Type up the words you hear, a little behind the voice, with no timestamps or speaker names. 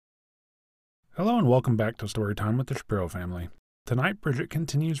Hello and welcome back to Storytime with the Shapiro family. Tonight, Bridget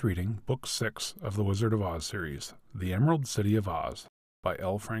continues reading Book 6 of the Wizard of Oz series, The Emerald City of Oz, by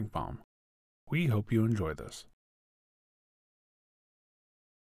L. Frank Baum. We hope you enjoy this.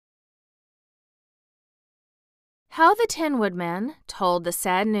 How the Tin Woodman Told the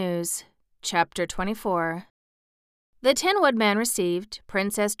Sad News, Chapter 24. The Tin Woodman received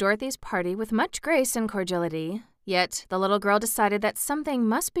Princess Dorothy's party with much grace and cordiality, yet the little girl decided that something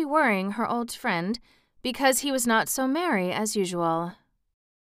must be worrying her old friend because he was not so merry as usual.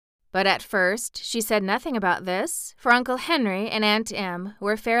 But at first she said nothing about this, for Uncle Henry and Aunt Em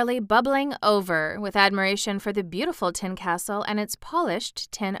were fairly bubbling over with admiration for the beautiful tin castle and its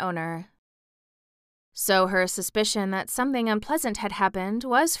polished tin owner. So her suspicion that something unpleasant had happened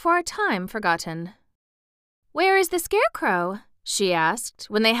was for a time forgotten. "Where is the Scarecrow?" she asked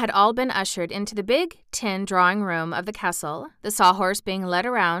when they had all been ushered into the big tin drawing room of the castle, the sawhorse being led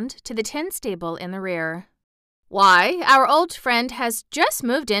around to the tin stable in the rear. "Why, our old friend has just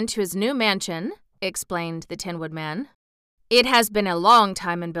moved into his new mansion," explained the Tin Woodman. "It has been a long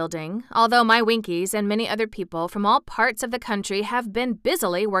time in building, although my Winkies and many other people from all parts of the country have been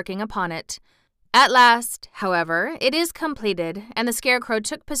busily working upon it. At last, however, it is completed, and the Scarecrow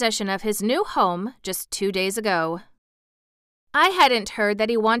took possession of his new home just 2 days ago." "I hadn't heard that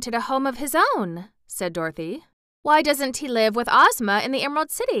he wanted a home of his own," said Dorothy. "Why doesn't he live with Ozma in the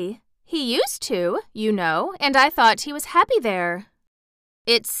Emerald City? He used to, you know, and I thought he was happy there."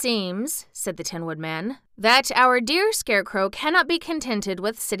 "It seems," said the Tin Woodman, "that our dear Scarecrow cannot be contented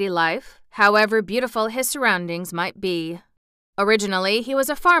with city life, however beautiful his surroundings might be. Originally, he was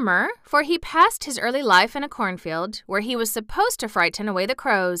a farmer, for he passed his early life in a cornfield where he was supposed to frighten away the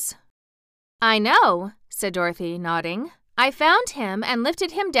crows." "I know," said Dorothy, nodding. "I found him and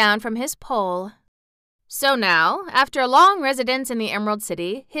lifted him down from his pole." "So now, after a long residence in the Emerald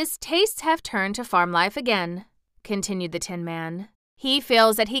City, his tastes have turned to farm life again," continued the Tin Man. "He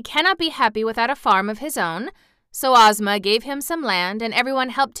feels that he cannot be happy without a farm of his own, so Ozma gave him some land and everyone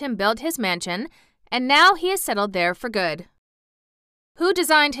helped him build his mansion, and now he is settled there for good." "Who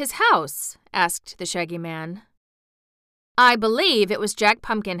designed his house?" asked the Shaggy Man. "I believe it was Jack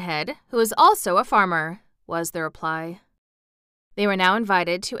Pumpkinhead, who is also a farmer," was the reply. They were now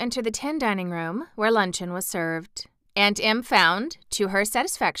invited to enter the tin dining room, where luncheon was served. Aunt Em found, to her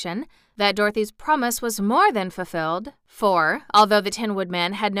satisfaction, that Dorothy's promise was more than fulfilled, for, although the Tin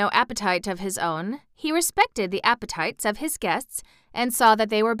Woodman had no appetite of his own, he respected the appetites of his guests and saw that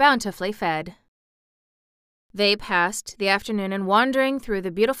they were bountifully fed. They passed the afternoon in wandering through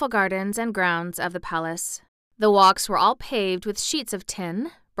the beautiful gardens and grounds of the palace. The walks were all paved with sheets of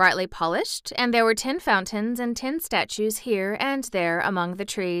tin, brightly polished, and there were tin fountains and tin statues here and there among the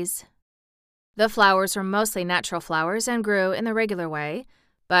trees. The flowers were mostly natural flowers and grew in the regular way,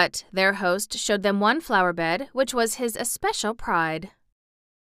 but their host showed them one flower bed which was his especial pride.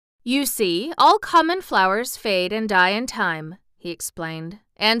 "You see, all common flowers fade and die in time," he explained,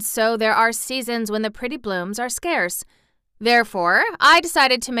 "and so there are seasons when the pretty blooms are scarce. Therefore, I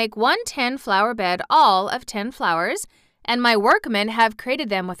decided to make one tin flower bed all of tin flowers, and my workmen have created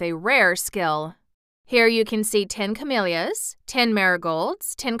them with a rare skill. Here you can see tin camellias, tin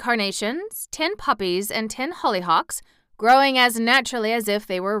marigolds, tin carnations, tin poppies, and tin hollyhocks growing as naturally as if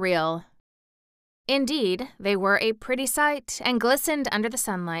they were real." Indeed, they were a pretty sight and glistened under the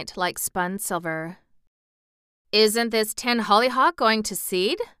sunlight like spun silver. "Isn't this tin hollyhock going to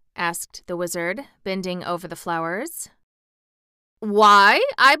seed?" asked the wizard, bending over the flowers. "Why,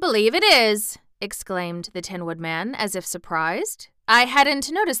 I believe it is!" exclaimed the Tin Woodman, as if surprised. "I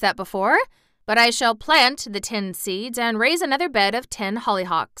hadn't noticed that before, but I shall plant the tin seeds and raise another bed of tin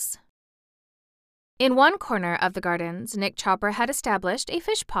hollyhocks." In one corner of the gardens, Nick Chopper had established a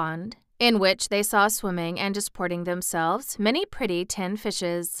fish pond, in which they saw swimming and disporting themselves many pretty tin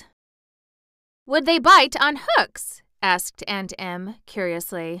fishes. "Would they bite on hooks?" asked Aunt Em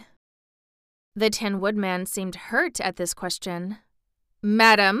curiously. The Tin Woodman seemed hurt at this question.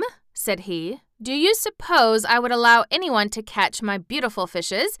 "Madam," said he, "do you suppose I would allow anyone to catch my beautiful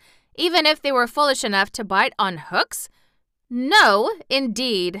fishes, even if they were foolish enough to bite on hooks? No,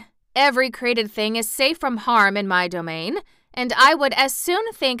 indeed. Every created thing is safe from harm in my domain, and I would as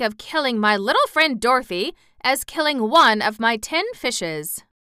soon think of killing my little friend Dorothy as killing one of my tin fishes."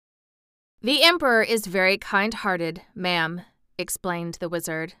 "The Emperor is very kind-hearted, ma'am," explained the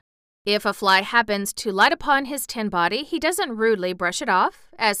wizard. "If a fly happens to light upon his tin body, he doesn't rudely brush it off,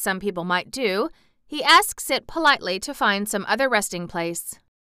 as some people might do. He asks it politely to find some other resting place."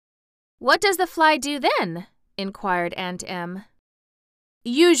 "What does the fly do then?" inquired Aunt Em.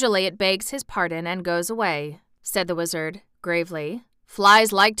 "Usually it begs his pardon and goes away," said the wizard, gravely,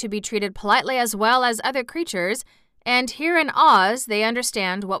 Flies like to be treated politely as well as other creatures, and here in Oz they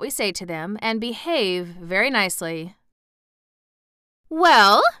understand what we say to them and behave very nicely."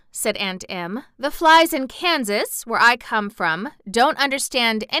 "Well," said Aunt Em, "the flies in Kansas, where I come from, don't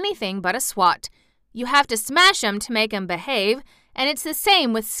understand anything but a swat. You have to smash 'em to make 'em behave, and it's the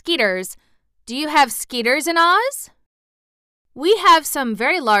same with skeeters. Do you have skeeters in Oz?" "We have some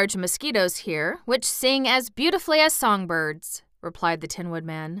very large mosquitoes here, which sing as beautifully as songbirds," replied the Tin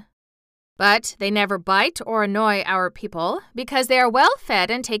Woodman. "But they never bite or annoy our people because they are well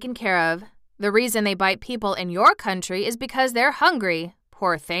fed and taken care of. The reason they bite people in your country is because they're hungry,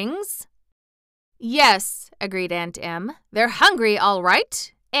 poor things." "Yes," agreed Aunt Em, "they're hungry all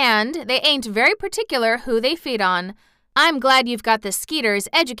right, and they ain't very particular who they feed on. I'm glad you've got the skeeters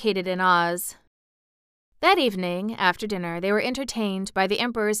educated in Oz." That evening, after dinner, they were entertained by the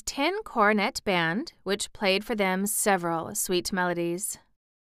Emperor's tin cornet band, which played for them several sweet melodies.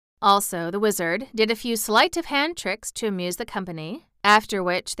 Also, the wizard did a few sleight-of-hand tricks to amuse the company, after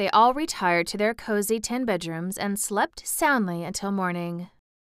which they all retired to their cozy tin bedrooms and slept soundly until morning.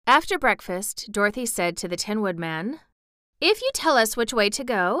 After breakfast, Dorothy said to the Tin Woodman, "If you tell us which way to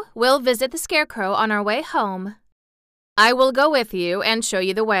go, we'll visit the Scarecrow on our way home." "I will go with you and show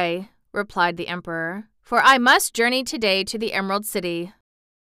you the way," replied the Emperor, "for I must journey today to the Emerald City."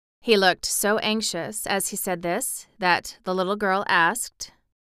 He looked so anxious as he said this that the little girl asked,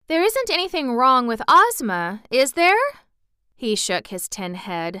 "There isn't anything wrong with Ozma, is there?" He shook his tin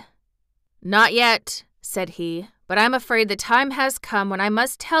head. "Not yet," said he, "but I'm afraid the time has come when I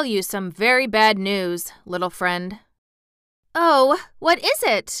must tell you some very bad news, little friend." "Oh, what is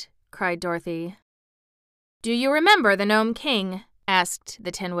it?" cried Dorothy. "Do you remember the Gnome King?" asked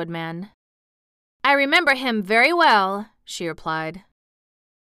the Tin Woodman. "I remember him very well," she replied.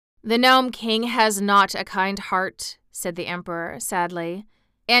 "The Gnome King has not a kind heart," said the Emperor sadly,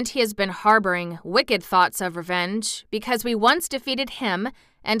 "and he has been harboring wicked thoughts of revenge because we once defeated him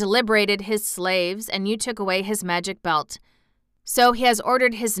and liberated his slaves and you took away his magic belt. So he has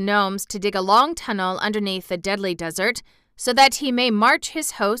ordered his gnomes to dig a long tunnel underneath the deadly desert so that he may march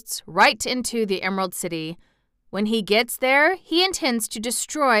his hosts right into the Emerald City. When he gets there, he intends to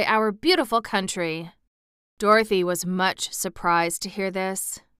destroy our beautiful country." Dorothy was much surprised to hear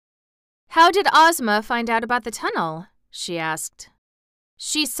this. "How did Ozma find out about the tunnel?" she asked.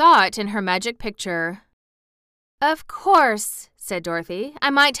 "She saw it in her magic picture." "Of course," said Dorothy. "I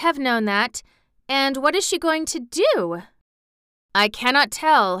might have known that. And what is she going to do?" "I cannot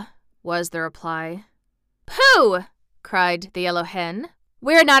tell," was the reply. "Pooh!" cried the Yellow Hen.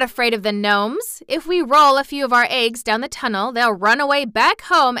 "We're not afraid of the gnomes. If we roll a few of our eggs down the tunnel, they'll run away back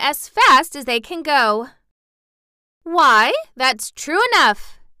home as fast as they can go." "Why, that's true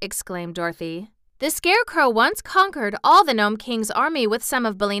enough," exclaimed Dorothy. "The Scarecrow once conquered all the Gnome King's army with some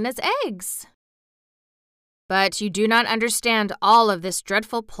of Billina's eggs." "But you do not understand all of this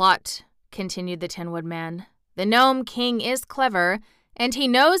dreadful plot," continued the Tin Woodman. "The Gnome King is clever, and he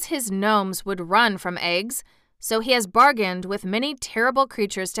knows his gnomes would run from eggs, so he has bargained with many terrible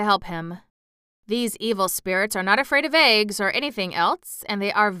creatures to help him. These evil spirits are not afraid of eggs or anything else, and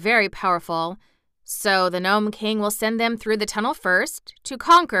they are very powerful. So the Gnome King will send them through the tunnel first, to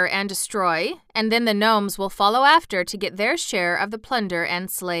conquer and destroy, and then the gnomes will follow after to get their share of the plunder and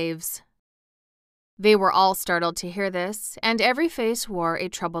slaves." They were all startled to hear this, and every face wore a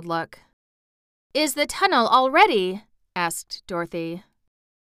troubled look. "Is the tunnel all ready?" asked Dorothy.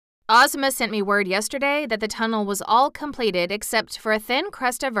 "Ozma sent me word yesterday that the tunnel was all completed except for a thin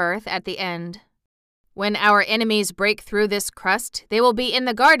crust of earth at the end. When our enemies break through this crust, they will be in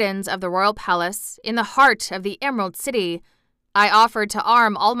the gardens of the royal palace, in the heart of the Emerald City. I offered to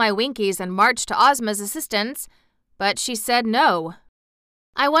arm all my Winkies and march to Ozma's assistance, but she said no."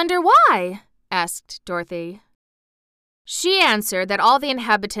 "I wonder why?" asked Dorothy. "She answered that all the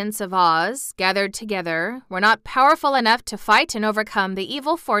inhabitants of Oz, gathered together, were not powerful enough to fight and overcome the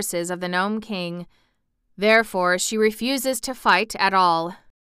evil forces of the Gnome King. Therefore, she refuses to fight at all."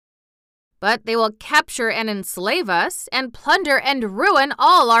 "But they will capture and enslave us, and plunder and ruin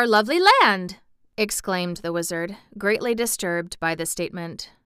all our lovely land," exclaimed the wizard, greatly disturbed by the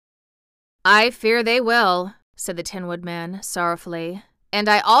statement. "I fear they will," said the Tin Woodman sorrowfully, "and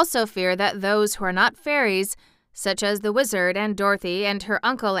I also fear that those who are not fairies, such as the wizard and Dorothy and her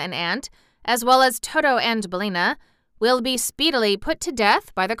uncle and aunt, as well as Toto and Billina, will be speedily put to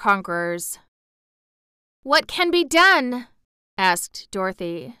death by the conquerors." "What can be done?" asked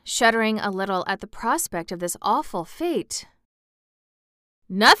Dorothy, shuddering a little at the prospect of this awful fate.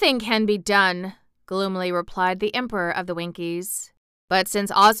 "Nothing can be done," gloomily replied the Emperor of the Winkies. "But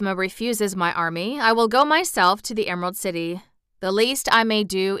since Ozma refuses my army, I will go myself to the Emerald City. The least I may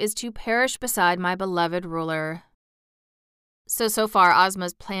do is to perish beside my beloved ruler. So far,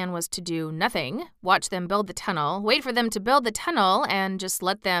 Ozma's plan was to do nothing, watch them build the tunnel, wait for them to build the tunnel, and just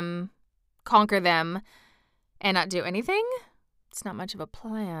let them conquer them and not do anything? It's not much of a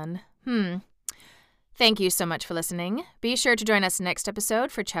plan. Thank you so much for listening. Be sure to join us next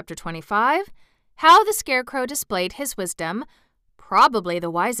episode for Chapter 25, How the Scarecrow Displayed His Wisdom, probably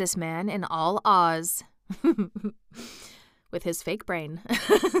the wisest man in all Oz. With his fake brain.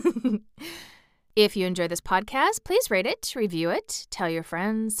 If you enjoy this podcast, please rate it, review it, tell your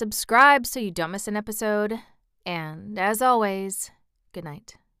friends, subscribe so you don't miss an episode. And as always, good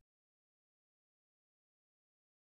night.